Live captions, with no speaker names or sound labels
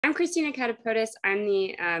I'm Christina Katapotis. I'm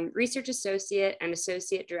the Research Associate and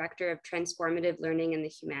Associate Director of Transformative Learning in the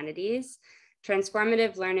Humanities.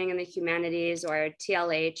 Transformative Learning in the Humanities, or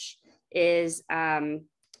TLH, is a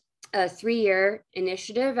 3-year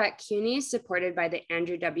initiative at CUNY supported by the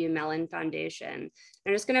Andrew W. Mellon Foundation.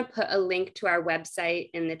 I'm just going to put a link to our website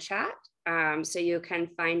in the chat so you can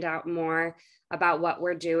find out more about what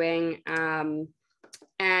we're doing.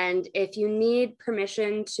 And if you need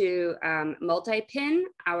permission to multi-pin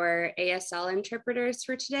our ASL interpreters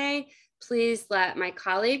for today, please let my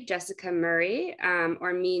colleague, Jessica Murray,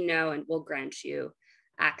 or me know, and we'll grant you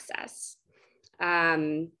access.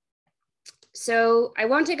 So I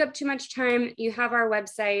won't take up too much time. You have our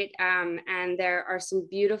website, and there are some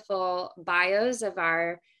beautiful bios of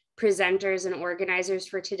our presenters and organizers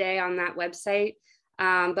for today on that website.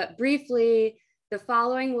 But briefly, the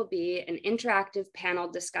following will be an interactive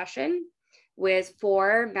panel discussion with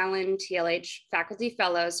 4 Mellon TLH Faculty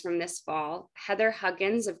Fellows from this fall: Heather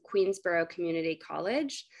Huggins of Queensborough Community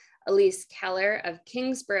College, Alyse Keller of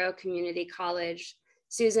Kingsborough Community College,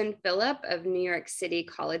 Susan Phillip of New York City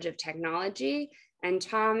College of Technology, and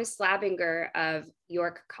Tom Zlabinger of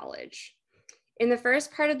York College. In the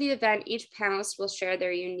first part of the event, each panelist will share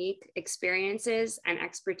their unique experiences and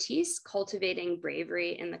expertise cultivating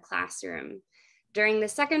bravery in the classroom. During the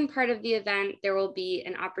second part of the event, there will be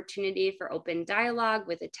an opportunity for open dialogue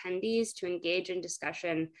with attendees to engage in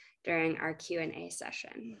discussion during our Q&A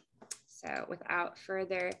session. So without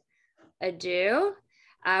further ado,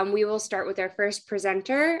 we will start with our first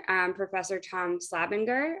presenter, Professor Tom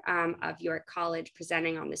Zlabinger of York College,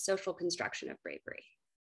 presenting on the social construction of bravery.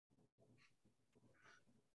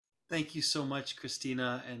 Thank you so much,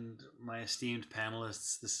 Christina, and my esteemed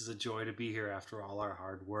panelists. This is a joy to be here after all our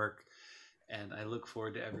hard work, and I look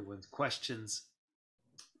forward to everyone's questions.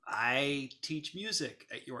 I teach music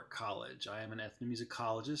at York College. I am an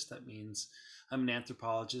ethnomusicologist. That means I'm an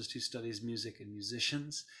anthropologist who studies music and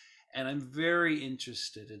musicians. And I'm very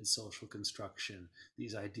interested in social construction,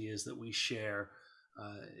 these ideas that we share.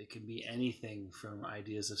 It can be anything from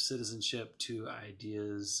ideas of citizenship to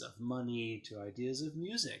ideas of money to ideas of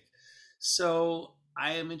music. So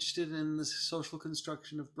I am interested in the social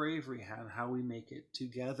construction of bravery and how we make it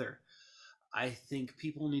together. I think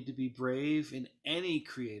people need to be brave in any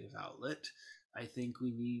creative outlet. I think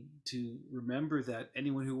we need to remember that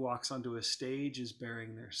anyone who walks onto a stage is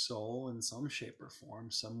bearing their soul in some shape or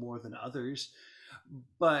form, some more than others.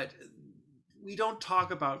 But we don't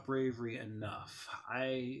talk about bravery enough.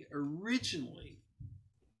 I originally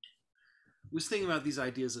was thinking about these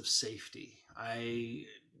ideas of safety. I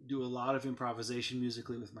do a lot of improvisation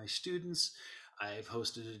musically with my students. I've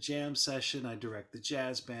hosted a jam session. I direct the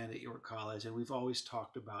jazz band at York College, and we've always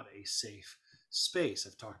talked about a safe space.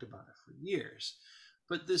 I've talked about it for years.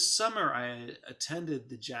 But this summer, I attended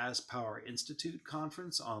the Jazz Power Institute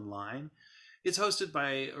conference online. It's hosted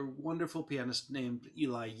by a wonderful pianist named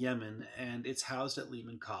Eli Yemen, and it's housed at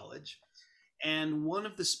Lehman College. And one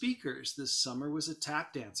of the speakers this summer was a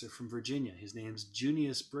tap dancer from Virginia. His name's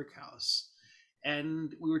Junius Brickhouse.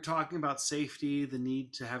 And we were talking about safety, the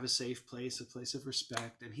need to have a safe place, a place of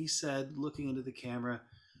respect. And he said, looking into the camera,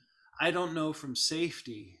 "I don't know from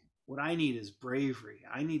safety. What I need is bravery.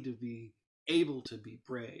 I need to be able to be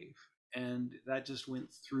brave." And that just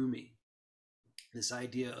went through me. This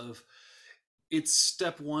idea of it's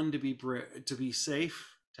step one to be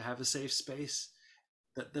safe, to have a safe space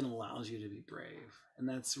that then allows you to be brave. And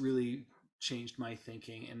that's really changed my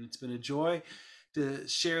thinking. And it's been a joy to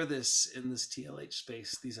share this in this TLH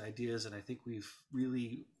space, these ideas. And I think we've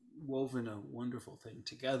really woven a wonderful thing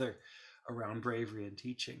together around bravery and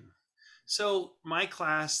teaching. So my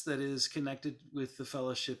class that is connected with the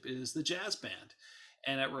fellowship is the jazz band.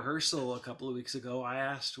 And at rehearsal a couple of weeks ago, I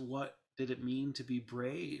asked, what did it mean to be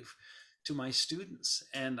brave to my students?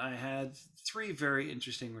 And I had 3 very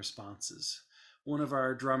interesting responses. One of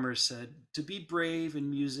our drummers said, "To be brave in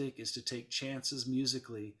music is to take chances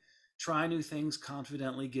musically, try new things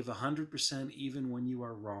confidently, give 100% even when you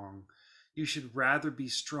are wrong. You should rather be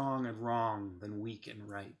strong and wrong than weak and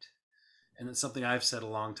right." And it's something I've said a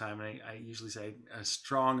long time. And I usually say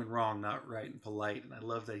strong and wrong, not right and polite. And I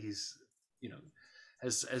love that he's,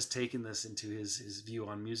 has taken this into his view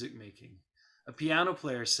on music making. A piano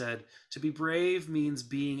player said, "To be brave means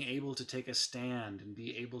being able to take a stand and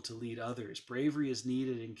be able to lead others. Bravery is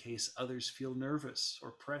needed in case others feel nervous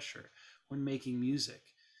or pressure when making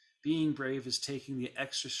music. Being brave is taking the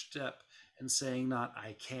extra step and saying not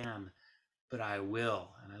 'I can,' but 'I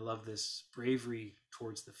will.'" And I love this bravery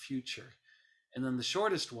towards the future. And then the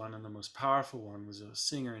shortest one and the most powerful one was a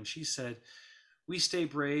singer, and she said, "We stay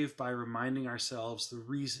brave by reminding ourselves the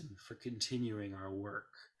reason for continuing our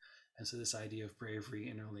work." And so this idea of bravery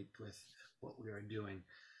interlinked with what we are doing.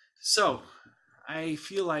 So I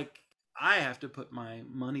feel like I have to put my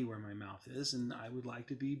money where my mouth is, and I would like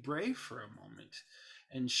to be brave for a moment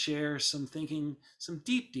and share some thinking, some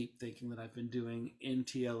deep, deep thinking that I've been doing in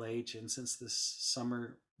TLH and since this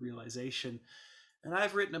summer realization. And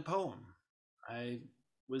I've written a poem. I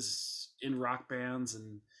was in rock bands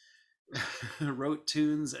and wrote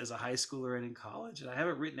tunes as a high schooler and in college, and I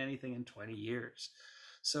haven't written anything in 20 years.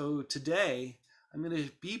 So today I'm going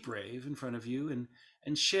to be brave in front of you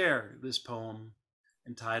and share this poem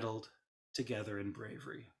entitled Together in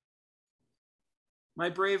Bravery.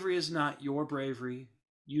 My bravery is not your bravery.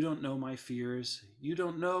 You don't know my fears. You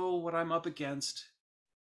don't know what I'm up against.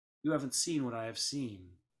 You haven't seen what I have seen.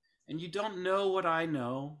 And you don't know what I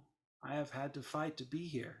know. I have had to fight to be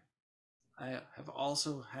here. I have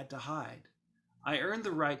also had to hide. I earned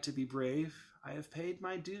the right to be brave. I have paid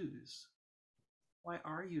my dues. Why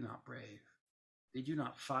are you not brave? Did you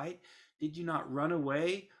not fight? Did you not run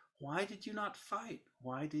away? Why did you not fight?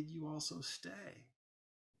 Why did you also stay?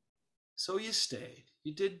 So you stayed.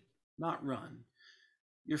 You did not run.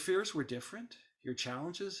 Your fears were different. Your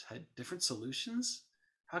challenges had different solutions.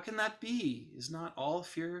 How can that be? Is not all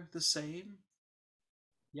fear the same?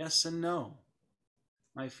 Yes and no.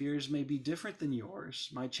 My fears may be different than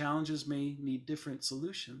yours. My challenges may need different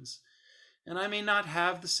solutions. And I may not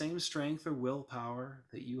have the same strength or willpower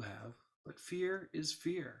that you have, but fear is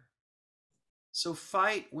fear. So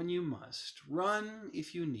fight when you must. Run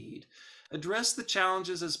if you need. Address the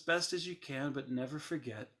challenges as best as you can, but never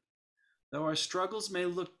forget, though our struggles may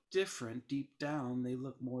look different, deep down they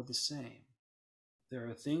look more the same. There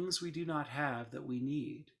are things we do not have that we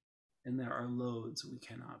need, and there are loads we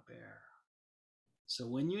cannot bear. So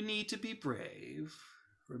when you need to be brave,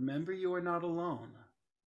 remember you are not alone.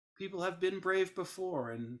 People have been brave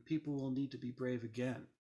before, and people will need to be brave again.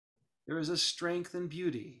 There is a strength and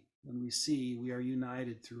beauty when we see we are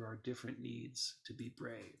united through our different needs to be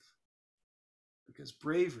brave. Because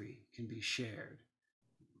bravery can be shared,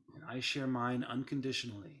 and I share mine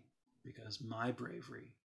unconditionally because my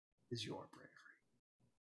bravery is your bravery.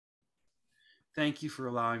 Thank you for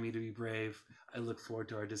allowing me to be brave. I look forward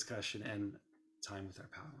to our discussion and time with our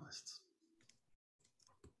panelists.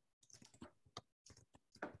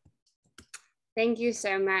 Thank you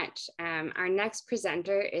so much. Our next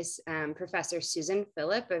presenter is Professor Susan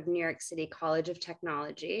Phillip of New York City College of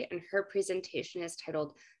Technology, and her presentation is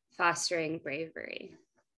titled Fostering Bravery.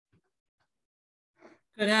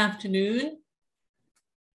 Good afternoon.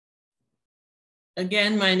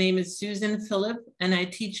 Again, my name is Susan Phillip, and I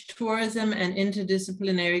teach tourism and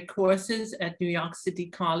interdisciplinary courses at New York City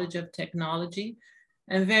College of Technology.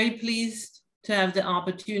 I'm very pleased to have the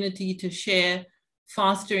opportunity to share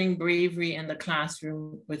fostering bravery in the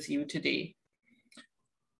classroom with you today.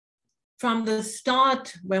 From the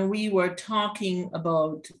start, when we were talking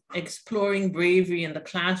about exploring bravery in the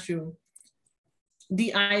classroom,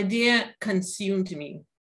 the idea consumed me.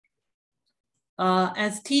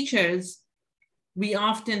 As teachers, we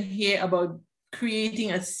often hear about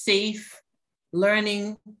creating a safe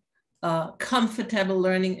learning, comfortable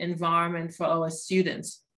learning environment for our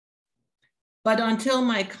students. But until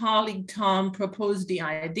my colleague Tom proposed the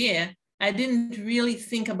idea, I didn't really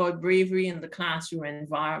think about bravery in the classroom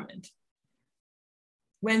environment.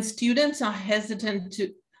 When students are hesitant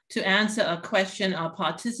to answer a question or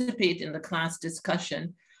participate in the class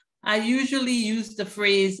discussion, I usually use the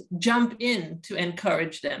phrase jump in to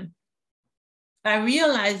encourage them. I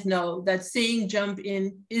realize now that saying jump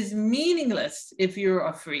in is meaningless if you're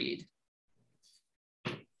afraid.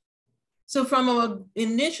 So from our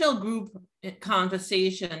initial group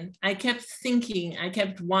conversation, I kept thinking, I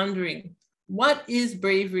kept wondering, what is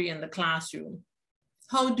bravery in the classroom?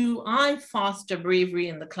 How do I foster bravery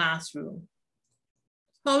in the classroom?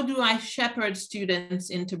 How do I shepherd students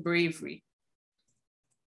into bravery?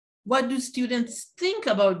 What do students think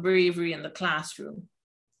about bravery in the classroom?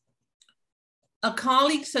 A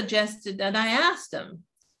colleague suggested that I ask them.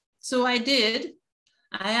 So I did.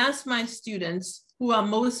 I asked my students, who are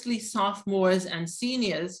mostly sophomores and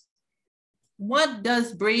seniors, what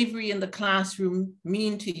does bravery in the classroom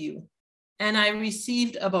mean to you? And I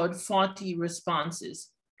received about 40 responses.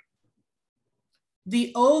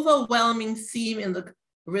 The overwhelming theme in the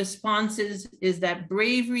responses is that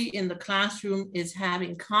bravery in the classroom is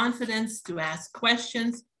having confidence to ask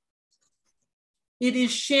questions. It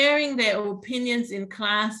is sharing their opinions in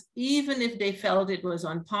class, even if they felt it was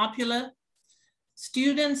unpopular.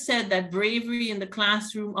 Students said that bravery in the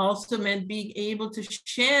classroom also meant being able to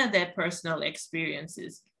share their personal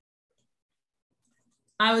experiences.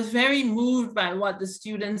 I was very moved by what the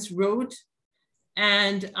students wrote,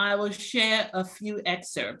 and I will share a few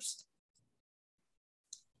excerpts.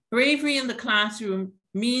 Bravery in the classroom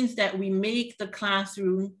means that we make the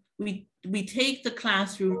classroom, we take the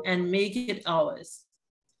classroom and make it ours.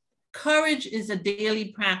 Courage is a daily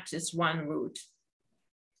practice, one wrote.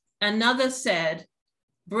 Another said,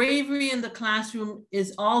 bravery in the classroom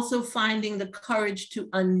is also finding the courage to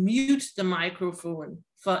unmute the microphone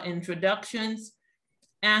for introductions,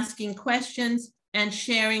 asking questions, and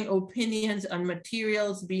sharing opinions on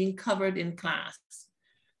materials being covered in class.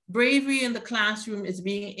 Bravery in the classroom is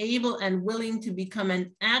being able and willing to become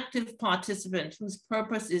an active participant whose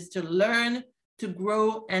purpose is to learn, to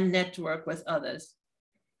grow, and network with others.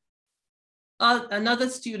 Another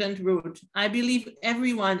student wrote, I believe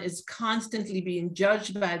everyone is constantly being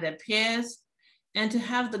judged by their peers, and to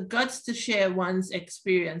have the guts to share one's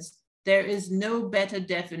experience, there is no better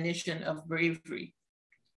definition of bravery.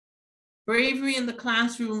 Bravery in the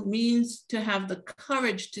classroom means to have the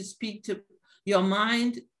courage to speak to your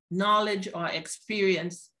mind, knowledge, or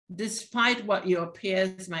experience, despite what your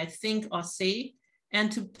peers might think or say,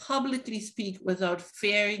 and to publicly speak without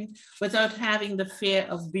having the fear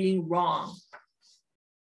of being wrong.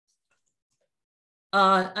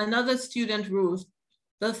 Another student wrote,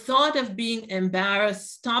 the thought of being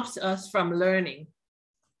embarrassed stops us from learning.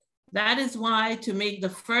 That is why, to make the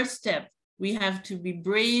first step, we have to be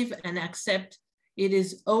brave and accept it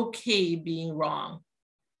is okay being wrong.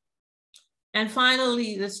 And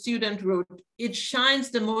finally, the student wrote, it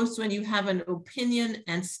shines the most when you have an opinion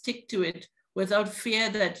and stick to it without fear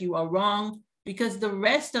that you are wrong, because the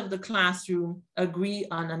rest of the classroom agree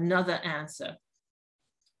on another answer.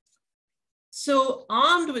 So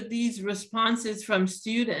armed with these responses from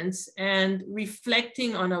students and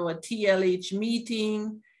reflecting on our TLH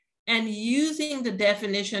meeting and using the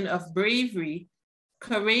definition of bravery,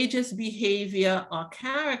 courageous behavior, or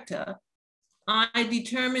character, I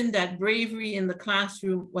determined that bravery in the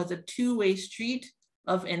classroom was a two-way street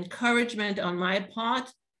of encouragement on my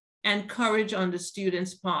part and courage on the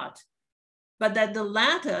student's part, but that the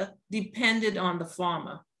latter depended on the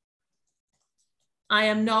former. I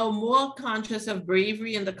am now more conscious of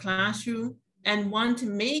bravery in the classroom and want to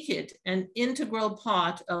make it an integral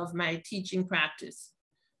part of my teaching practice.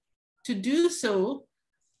 To do so,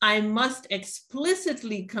 I must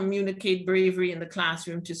explicitly communicate bravery in the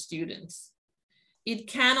classroom to students. It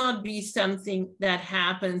cannot be something that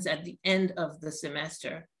happens at the end of the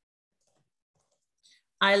semester.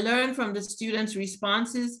 I learned from the students'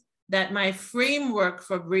 responses that my framework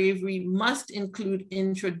for bravery must include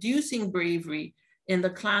introducing bravery in the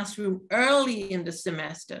classroom early in the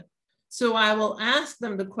semester. So I will ask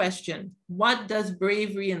them the question, what does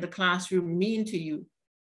bravery in the classroom mean to you?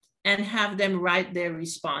 And have them write their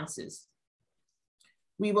responses.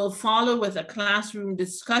 We will follow with a classroom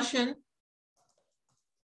discussion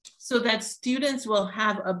so that students will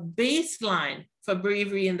have a baseline for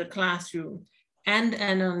bravery in the classroom and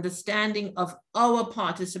an understanding of our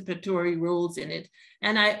participatory roles in it.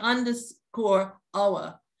 And I underscore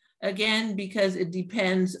our, again, because it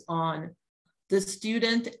depends on the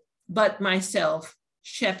student, but myself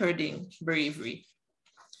shepherding bravery.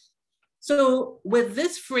 So with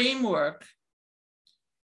this framework,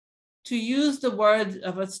 to use the words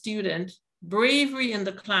of a student, bravery in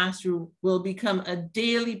the classroom will become a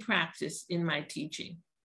daily practice in my teaching.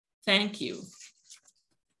 Thank you.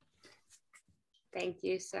 Thank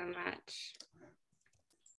you so much.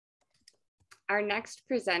 Our next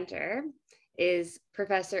presenter is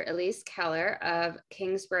Professor Alyse Keller of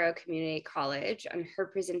Kingsborough Community College, and her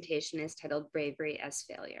presentation is titled Bravery as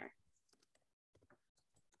Failure.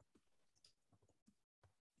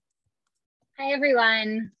 Hi,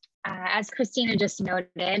 everyone. As Christina just noted,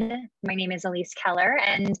 my name is Alyse Keller,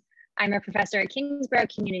 and I'm a professor at Kingsborough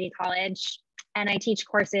Community College, and I teach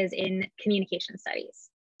courses in communication studies.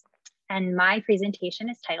 And my presentation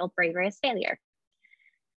is titled Bravery as Failure.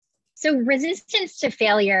 So resistance to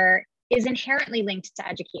failure is inherently linked to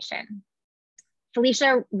education.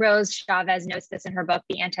 Felicia Rose Chavez notes this in her book,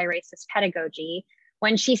 The Anti-Racist Pedagogy,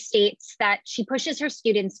 when she states that she pushes her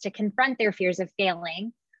students to confront their fears of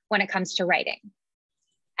failing when it comes to writing.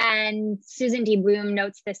 And Susan D. Bloom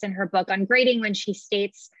notes this in her book on grading when she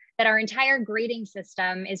states that our entire grading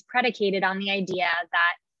system is predicated on the idea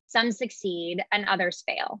that some succeed and others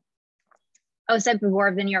fail. Osip Babur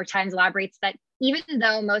of the New York Times elaborates that even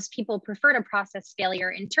though most people prefer to process failure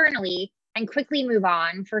internally and quickly move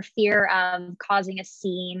on for fear of causing a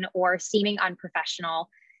scene or seeming unprofessional,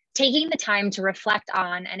 taking the time to reflect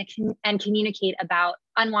on and communicate about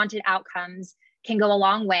unwanted outcomes can go a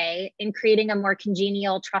long way in creating a more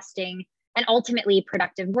congenial, trusting, and ultimately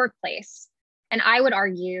productive workplace. and I would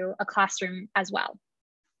argue a classroom as well.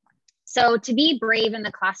 So to be brave in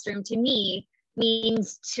the classroom to me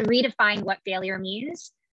means to redefine what failure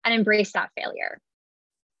means and embrace that failure.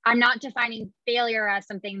 I'm not defining failure as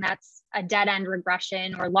something that's a dead-end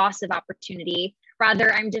regression or loss of opportunity.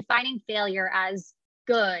 Rather, I'm defining failure as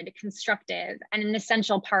good, constructive, and an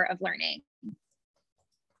essential part of learning.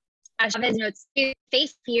 As Chavez notes,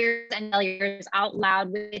 face fears and failures out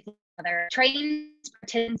loud with each other, trains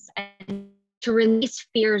participants and to release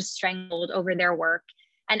fears strangled over their work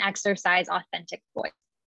and exercise authentic voice.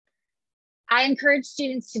 I encourage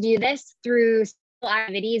students to do this through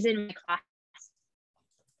activities in my class,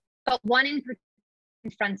 but one in particular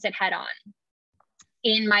confronts it head on.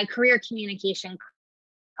 In my career communication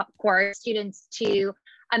course, students to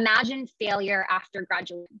imagine failure after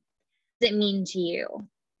graduation. What does it mean to you?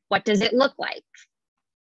 What does it look like?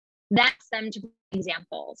 That's them to bring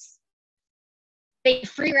examples. They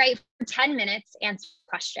free write for 10 minutes, answer a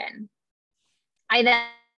question. I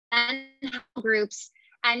then help groups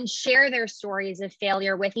and share their stories of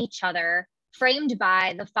failure with each other, framed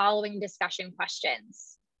by the following discussion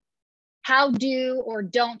questions. How do or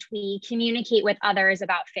don't we communicate with others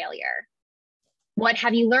about failure? What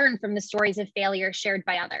have you learned from the stories of failure shared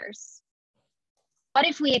by others? What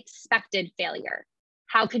if we expected failure?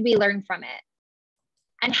 How could we learn from it?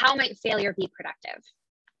 And how might failure be productive?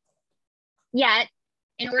 Yet,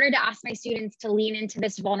 in order to ask my students to lean into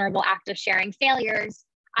this vulnerable act of sharing failures,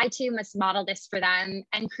 I too must model this for them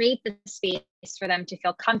and create the space for them to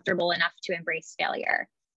feel comfortable enough to embrace failure.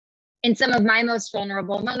 In some of my most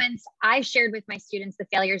vulnerable moments, I shared with my students the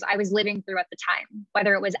failures I was living through at the time,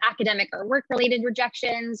 whether it was academic or work-related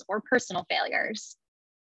rejections or personal failures.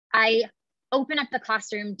 I open up the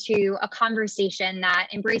classroom to a conversation that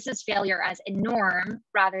embraces failure as a norm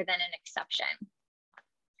rather than an exception.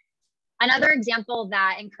 Another example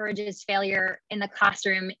that encourages failure in the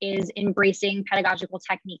classroom is embracing pedagogical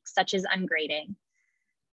techniques such as ungrading.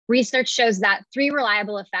 Research shows that there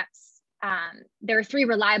are three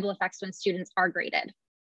reliable effects when students are graded.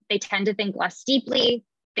 They tend to think less deeply,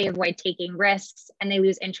 they avoid taking risks, and they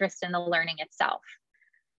lose interest in the learning itself.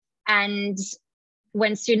 And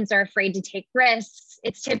when students are afraid to take risks,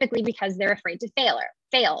 it's typically because they're afraid to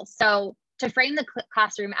fail. So to frame the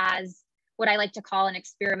classroom as what I like to call an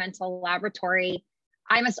experimental laboratory,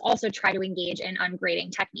 I must also try to engage in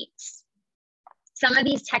ungrading techniques. Some of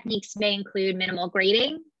these techniques may include minimal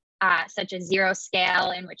grading, such as zero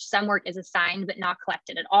scale, in which some work is assigned but not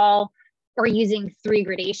collected at all, or using 3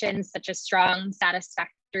 gradations, such as strong,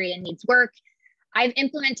 satisfactory, and needs work. I've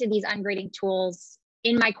implemented these ungrading tools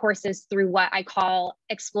in my courses through what I call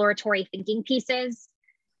exploratory thinking pieces.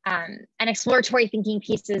 And exploratory thinking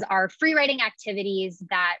pieces are free writing activities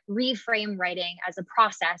that reframe writing as a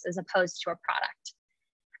process as opposed to a product.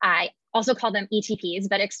 I also call them ETPs,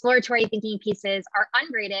 but exploratory thinking pieces are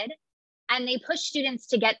ungraded, and they push students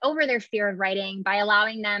to get over their fear of writing by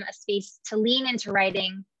allowing them a space to lean into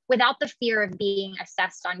writing without the fear of being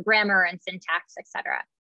assessed on grammar and syntax, etc.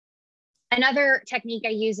 Another technique I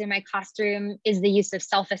use in my classroom is the use of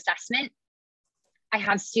self-assessment. I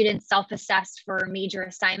have students self-assess for major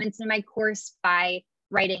assignments in my course by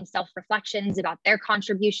writing self-reflections about their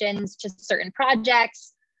contributions to certain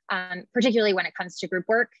projects, particularly when it comes to group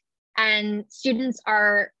work. And students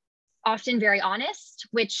are often very honest,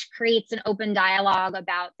 which creates an open dialogue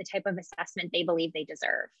about the type of assessment they believe they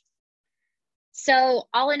deserve. So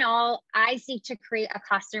all in all, I seek to create a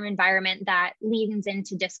classroom environment that leans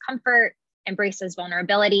into discomfort, embraces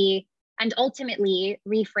vulnerability, and ultimately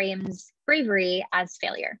reframes bravery as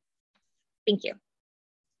failure. Thank you.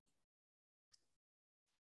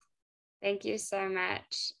 Thank you so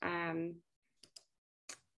much.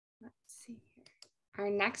 Let's see here.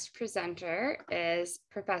 Our next presenter is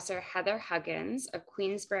Professor Heather Huggins of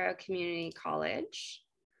Queensborough Community College.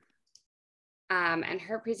 And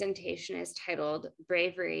her presentation is titled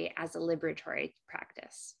Bravery as a Liberatory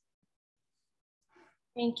Practice.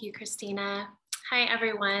 Thank you, Christina. Hi,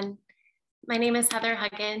 everyone. My name is Heather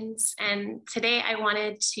Huggins, and today I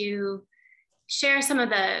wanted to share some of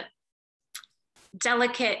the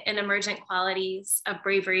delicate and emergent qualities of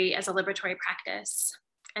bravery as a liberatory practice.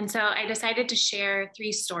 And so I decided to share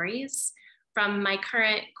 3 stories from my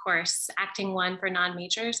current course, Acting 1 for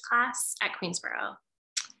Non-Majors class at Queensborough.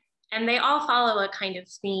 And they all follow a kind of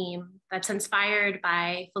theme that's inspired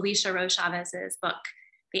by Felicia Rose Chavez's book,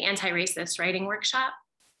 The Anti-Racist Writing Workshop.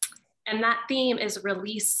 And that theme is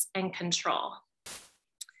release and control.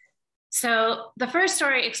 So the first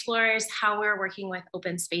story explores how we're working with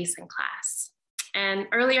open space in class. And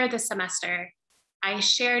earlier this semester, I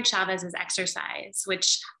shared Chavez's exercise,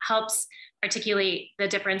 which helps articulate the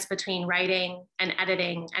difference between writing and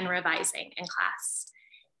editing and revising in class.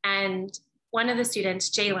 And one of the students,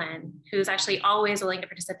 Jalen, who's actually always willing to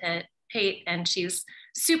participate, and she's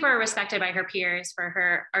super respected by her peers for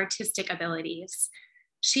her artistic abilities,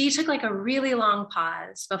 she took like a really long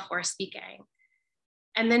pause before speaking.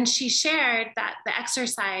 And then she shared that the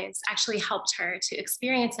exercise actually helped her to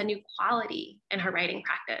experience a new quality in her writing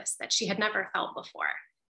practice that she had never felt before.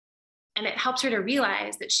 And it helped her to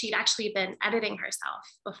realize that she'd actually been editing herself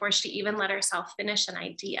before she even let herself finish an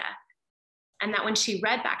idea. And that when she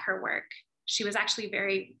read back her work, she was actually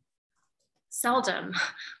very seldom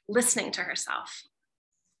listening to herself.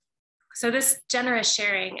 So this generous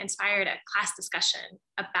sharing inspired a class discussion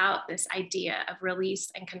about this idea of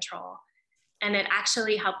release and control. And it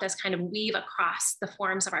actually helped us kind of weave across the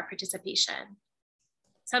forms of our participation.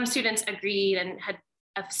 Some students agreed and had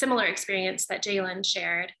a similar experience that Jalen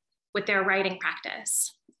shared with their writing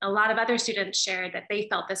practice. A lot of other students shared that they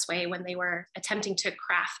felt this way when they were attempting to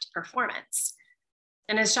craft performance.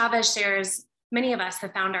 And as Chavez shares, many of us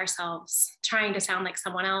have found ourselves trying to sound like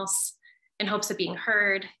someone else in hopes of being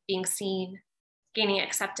heard, being seen, gaining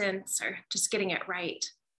acceptance, or just getting it right.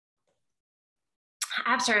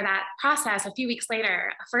 After that process, a few weeks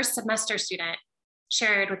later, a first semester student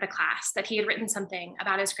shared with the class that he had written something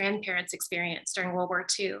about his grandparents' experience during World War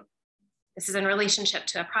II. This is in relationship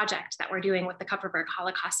to a project that we're doing with the Kupferberg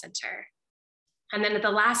Holocaust Center. And then at the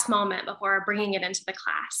last moment before bringing it into the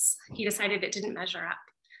class, he decided it didn't measure up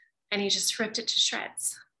and he just ripped it to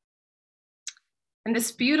shreds. And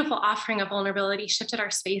this beautiful offering of vulnerability shifted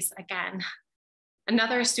our space again.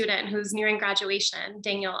 Another student who's nearing graduation,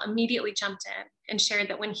 Daniel, immediately jumped in and shared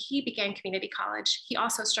that when he began community college, he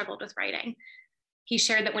also struggled with writing. He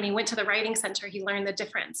shared that when he went to the writing center, he learned the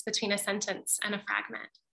difference between a sentence and a fragment.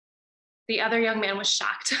 The other young man was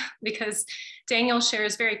shocked because Daniel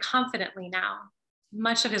shares very confidently now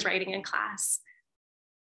much of his writing in class.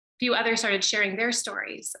 Few others started sharing their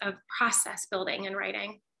stories of process building and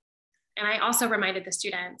writing. And I also reminded the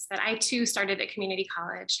students that I too started at community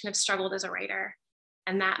college and have struggled as a writer,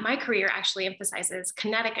 and that my career actually emphasizes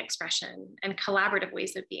kinetic expression and collaborative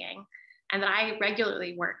ways of being, and that I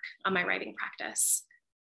regularly work on my writing practice.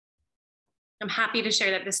 I'm happy to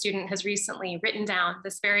share that the student has recently written down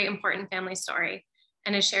this very important family story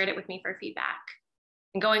and has shared it with me for feedback.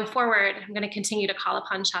 And going forward, I'm going to continue to call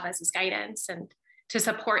upon Chavez's guidance and to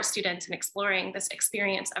support students in exploring this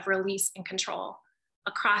experience of release and control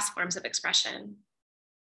across forms of expression.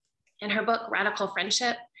 In her book, Radical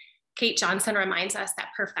Friendship, Kate Johnson reminds us that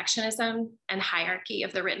perfectionism and hierarchy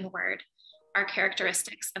of the written word are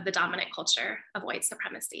characteristics of the dominant culture of white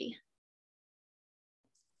supremacy.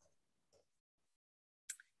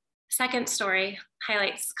 Second story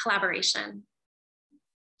highlights collaboration.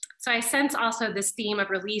 So I sense also this theme of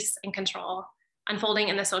release and control unfolding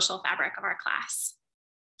in the social fabric of our class.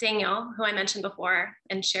 Daniel, who I mentioned before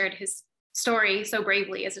and shared his story so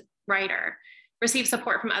bravely as a writer, received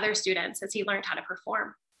support from other students as he learned how to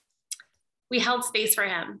perform. We held space for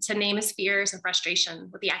him to name his fears and frustration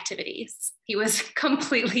with the activities. He was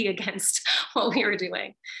completely against what we were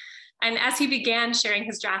doing. And as he began sharing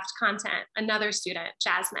his draft content, another student,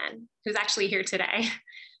 Jasmine, who's actually here today,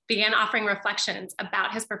 began offering reflections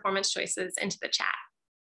about his performance choices into the chat.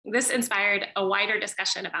 This inspired a wider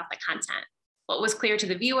discussion about the content, what was clear to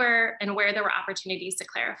the viewer, and where there were opportunities to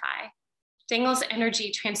clarify. Daniel's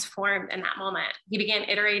energy transformed in that moment. He began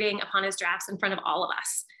iterating upon his drafts in front of all of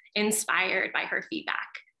us, inspired by her feedback.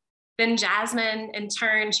 Then Jasmine, in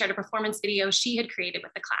turn, shared a performance video she had created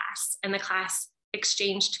with the class, and the class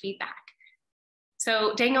exchanged feedback.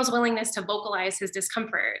 So Daniel's willingness to vocalize his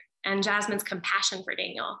discomfort and Jasmine's compassion for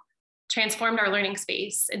Daniel transformed our learning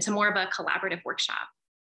space into more of a collaborative workshop.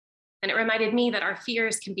 And it reminded me that our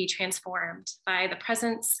fears can be transformed by the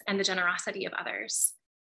presence and the generosity of others.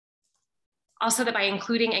 Also, that by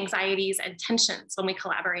including anxieties and tensions when we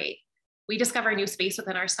collaborate, we discover new space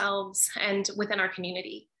within ourselves and within our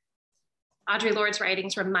community. Audre Lorde's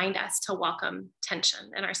writings remind us to welcome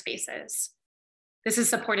tension in our spaces. This has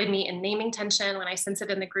supported me in naming tension when I sense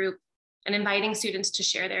it in the group and inviting students to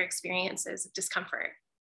share their experiences of discomfort.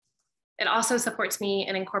 It also supports me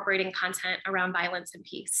in incorporating content around violence and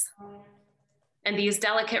peace. And these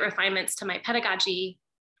delicate refinements to my pedagogy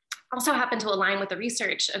also happen to align with the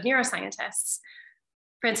research of neuroscientists.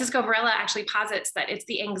 Francisco Varela actually posits that it's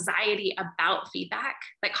the anxiety about feedback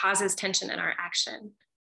that causes tension in our action.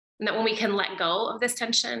 And that when we can let go of this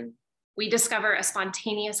tension, we discover a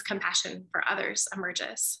spontaneous compassion for others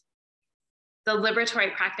emerges. The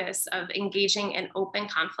liberatory practice of engaging in open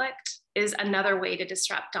conflict is another way to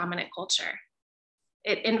disrupt dominant culture.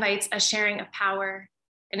 It invites a sharing of power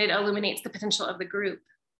and it illuminates the potential of the group.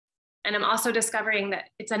 And I'm also discovering that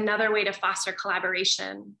it's another way to foster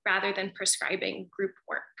collaboration rather than prescribing group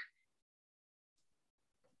work.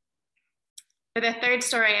 For the third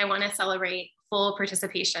story, I want to celebrate full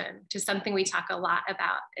participation, which is something we talk a lot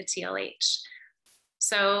about at TLH.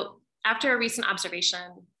 So after a recent observation,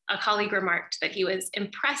 a colleague remarked that he was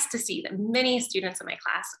impressed to see that many students in my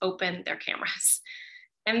class opened their cameras.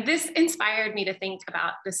 And this inspired me to think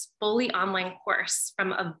about this fully online course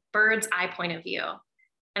from a bird's eye point of view.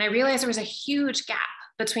 And I realized there was a huge gap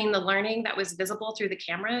between the learning that was visible through the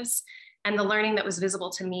cameras and the learning that was visible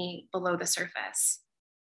to me below the surface.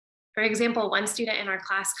 For example, one student in our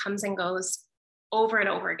class comes and goes over and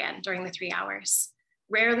over again during the 3 hours,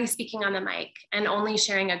 rarely speaking on the mic and only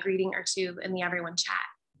sharing a greeting or two in the everyone chat.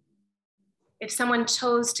 If someone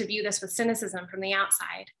chose to view this with cynicism from the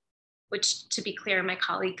outside, which to be clear, my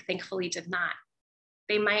colleague thankfully did not,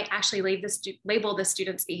 they might actually label the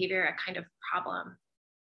student's behavior a kind of problem,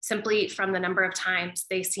 simply from the number of times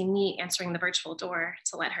they see me answering the virtual door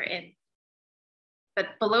to let her in.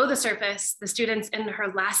 But below the surface, the student's in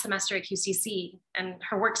her last semester at QCC and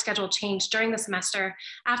her work schedule changed during the semester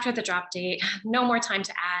after the drop date, no more time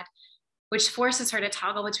to add, which forces her to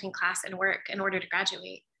toggle between class and work in order to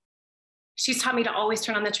graduate. She's taught me to always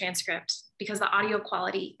turn on the transcript because the audio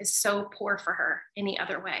quality is so poor for her any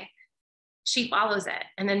other way. She follows it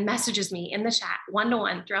and then messages me in the chat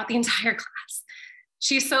one-to-one throughout the entire class.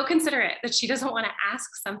 She's so considerate that she doesn't want to ask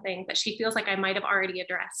something that she feels like I might have already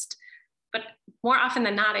addressed. But more often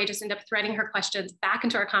than not, I just end up threading her questions back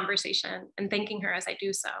into our conversation and thanking her as I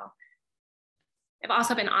do so. I've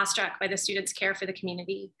also been awestruck by the students' care for the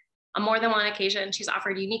community. On more than one occasion, she's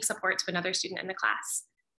offered unique support to another student in the class.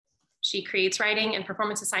 She creates writing and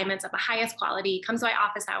performance assignments of the highest quality, comes by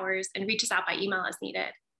office hours, and reaches out by email as needed.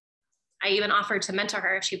 I even offered to mentor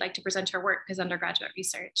her if she'd like to present her work as undergraduate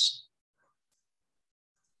research.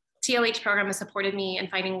 TLH program has supported me in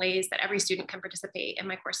finding ways that every student can participate in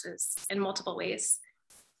my courses in multiple ways.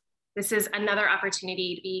 This is another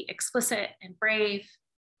opportunity to be explicit and brave,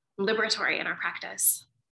 and liberatory in our practice.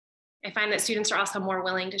 I find that students are also more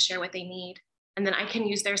willing to share what they need, and then I can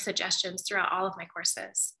use their suggestions throughout all of my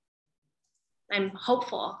courses. I'm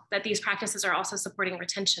hopeful that these practices are also supporting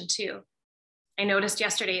retention too. I noticed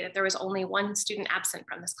yesterday that there was only one student absent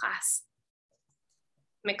from this class.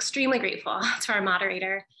 I'm extremely grateful to our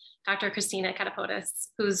moderator, Dr. Christina Katapotis,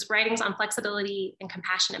 whose writings on flexibility and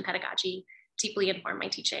compassion in pedagogy deeply inform my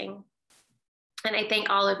teaching. And I thank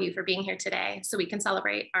all of you for being here today so we can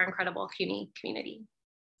celebrate our incredible CUNY community.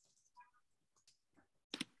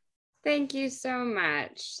 Thank you so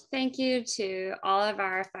much. Thank you to all of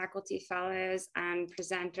our faculty fellows and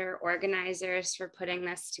presenter organizers for putting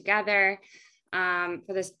this together,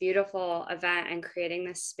 for this beautiful event and creating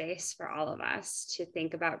this space for all of us to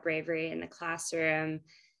think about bravery in the classroom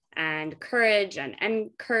and courage and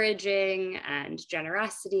encouraging and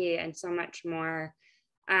generosity and so much more.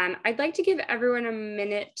 I'd like to give everyone a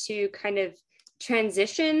minute to kind of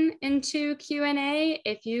transition into Q&A.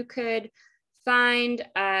 If you could find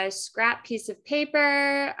a scrap piece of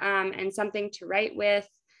paper and something to write with.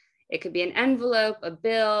 It could be an envelope, a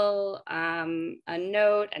bill, a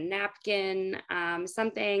note, a napkin,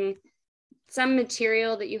 some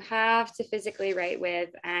material that you have to physically write with,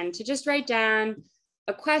 and to just write down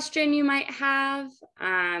a question you might have,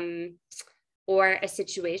 or a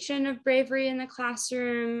situation of bravery in the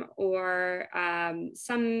classroom, or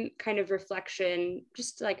some kind of reflection,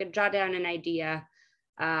 just like jot down an idea,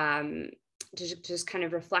 to just kind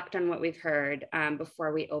of reflect on what we've heard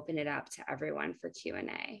before we open it up to everyone for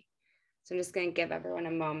Q&A. So I'm just going to give everyone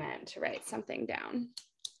a moment to write something down.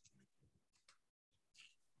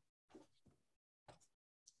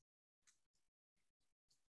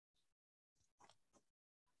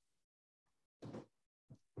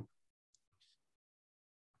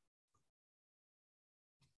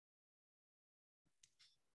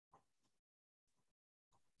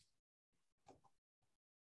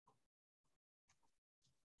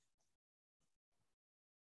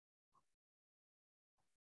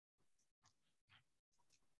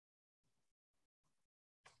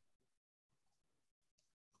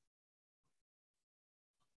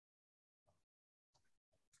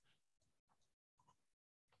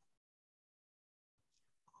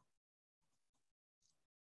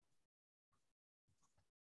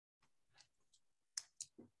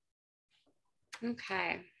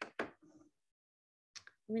 Okay, I'm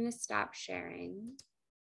going to stop sharing.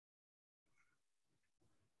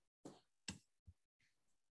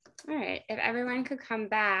 All right, if everyone could come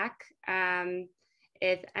back,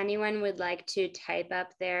 if anyone would like to type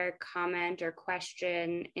up their comment or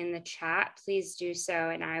question in the chat, please do so,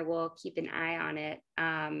 and I will keep an eye on it.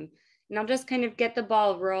 And I'll just kind of get the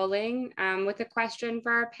ball rolling with a question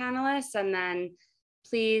for our panelists, and then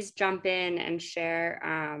please jump in and share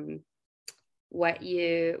what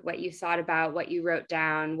you thought about, what you wrote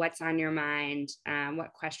down, what's on your mind,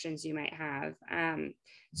 what questions you might have.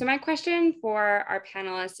 So my question for our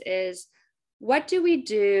panelists is, what do we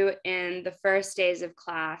do in the first days of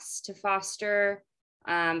class to foster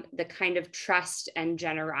the kind of trust and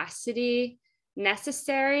generosity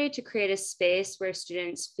necessary to create a space where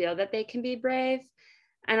students feel that they can be brave?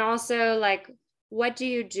 And also, like, what do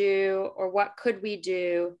you do, or what could we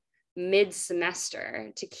do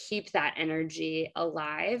mid-semester to keep that energy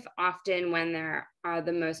alive? Often when there are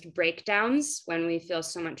the most breakdowns, when we feel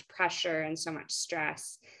so much pressure and so much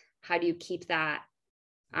stress, how do you keep that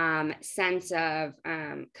sense of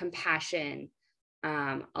compassion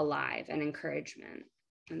alive and encouragement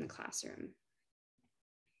in the classroom?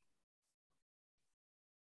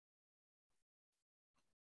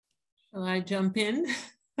 Shall I jump in?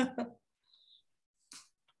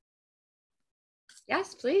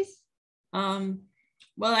 Yes, please. Well,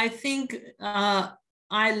 I think I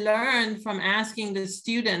learned from asking the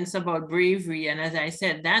students about bravery. And as I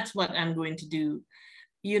said, that's what I'm going to do.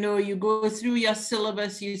 You know, you go through your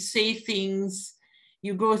syllabus, you say things,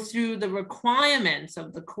 you go through the requirements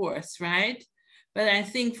of the course, right? But I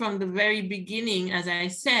think from the very beginning, as I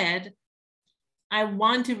said, I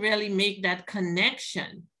want to really make that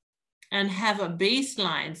connection and have a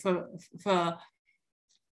baseline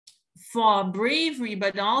for bravery,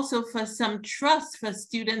 but also for some trust for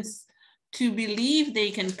students to believe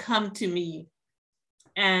they can come to me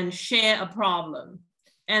and share a problem.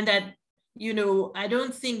 And that, you know, I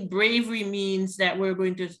don't think bravery means that we're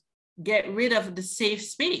going to get rid of the safe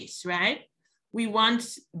space, right? We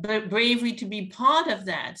want bravery to be part of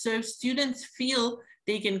that. So if students feel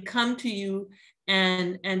they can come to you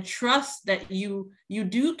and trust that you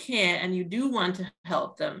do care and you do want to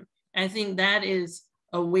help them, I think that is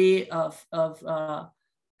a way of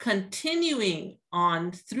continuing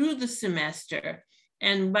on through the semester.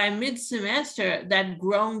 And by mid-semester, that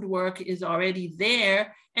groundwork is already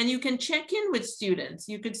there, and you can check in with students.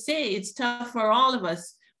 You could say, it's tough for all of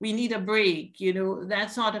us. We need a break, you know,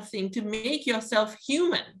 that sort of thing, to make yourself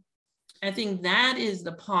human. I think that is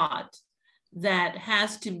the part that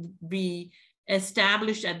has to be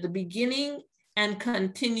established at the beginning and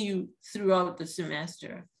continue throughout the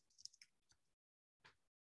semester.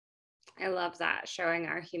 I love that, showing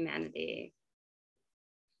our humanity.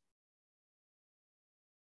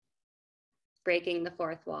 Breaking the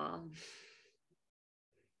fourth wall.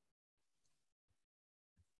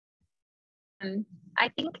 I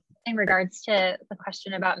think in regards to the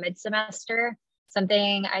question about mid-semester,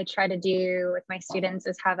 something I try to do with my students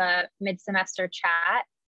is have a mid-semester chat,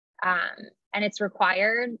 and it's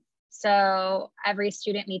required. So every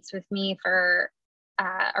student meets with me for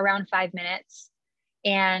around 5 minutes,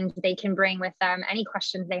 and they can bring with them any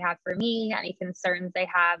questions they have for me, any concerns they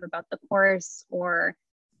have about the course, or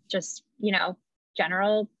just, you know,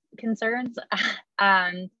 general concerns.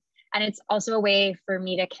 And it's also a way for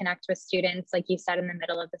me to connect with students, like you said, in the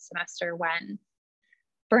middle of the semester when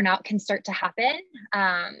burnout can start to happen.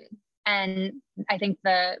 And I think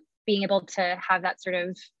being able to have that sort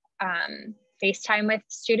of FaceTime with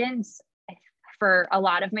students, for a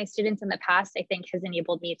lot of my students in the past, I think has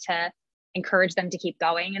enabled me to encourage them to keep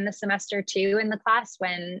going in the semester too, in the class,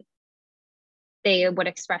 when they would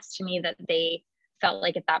express to me that they felt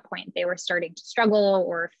like at that point they were starting to struggle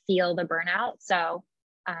or feel the burnout. So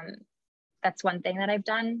that's one thing that I've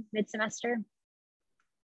done mid-semester.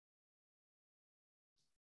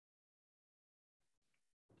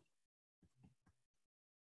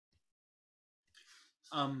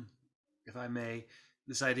 If I may,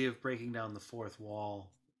 this idea of breaking down the fourth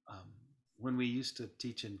wall, when we used to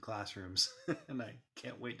teach in classrooms, and I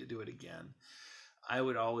can't wait to do it again, I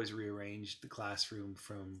would always rearrange the classroom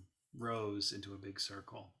from rows into a big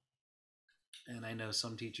circle. And I know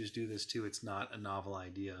some teachers do this too. It's not a novel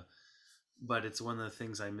idea, but it's one of the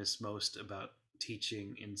things I miss most about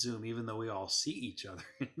teaching in Zoom, even though we all see each other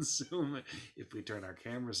in Zoom if we turn our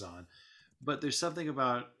cameras on. But there's something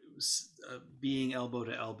about being elbow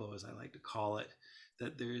to elbow, as I like to call it,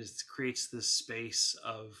 that creates this space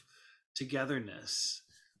of togetherness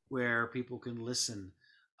where people can listen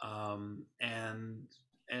and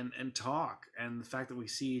talk, and the fact that we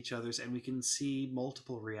see each other's, and we can see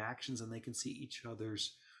multiple reactions, and they can see each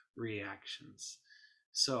other's reactions.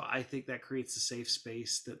 So I think that creates a safe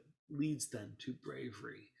space that leads them to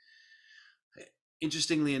bravery.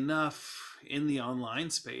 Interestingly enough, in the online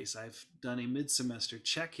space, I've done a mid-semester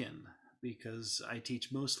check-in because I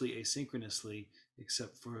teach mostly asynchronously,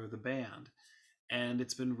 except for the band. And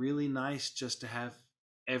it's been really nice just to have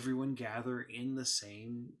everyone gather in the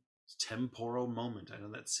same temporal moment. I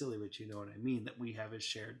know that's silly, but you know what I mean, that we have a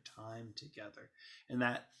shared time together. And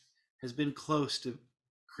that has been close to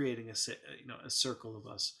creating a circle of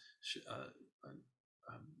us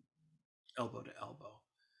elbow to elbow.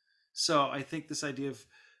 So I think this idea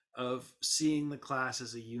of seeing the class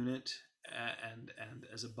as a unit and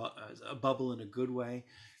as a bubble in a good way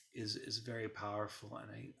is very powerful.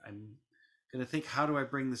 And I'm going to think, how do I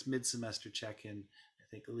bring this mid-semester check-in? I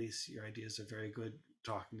think, Alyse, your ideas are very good.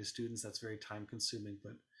 Talking to students, that's very time consuming,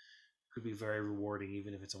 but could be very rewarding,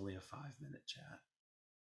 even if it's only a 5-minute chat.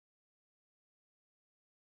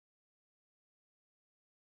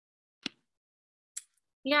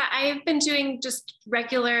 Yeah, I've been doing just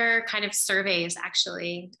regular kind of surveys,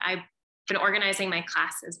 actually. I've been organizing my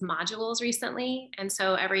classes modules recently. And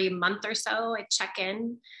so every month or so, I check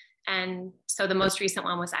in. And so the most recent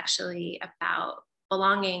one was actually about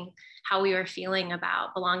belonging, how we were feeling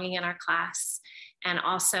about belonging in our class. And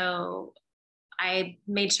also, I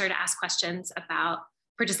made sure to ask questions about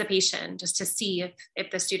participation, just to see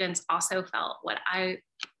if the students also felt what I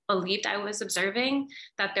believed I was observing,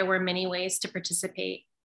 that there were many ways to participate.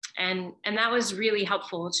 And that was really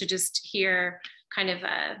helpful to just hear kind of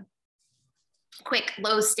a quick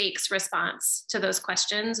low stakes response to those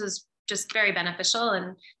questions was just very beneficial.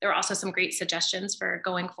 And there were also some great suggestions for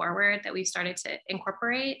going forward that we've started to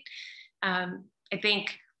incorporate. I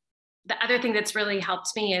think the other thing that's really helped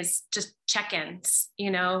me is just check-ins,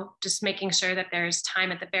 just making sure that there's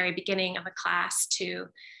time at the very beginning of a class to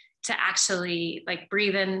actually like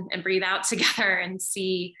breathe in and breathe out together and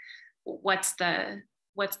see what's the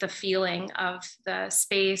feeling of the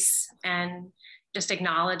space, and just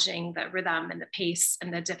acknowledging the rhythm and the pace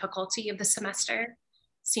and the difficulty of the semester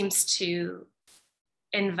seems to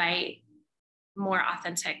invite more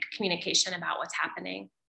authentic communication about what's happening.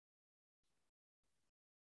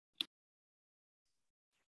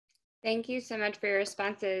 Thank you so much for your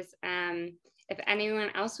responses. If anyone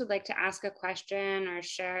else would like to ask a question or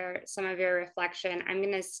share some of your reflection, I'm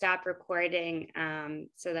going to stop recording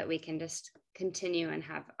so that we can just continue and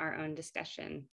have our own discussion.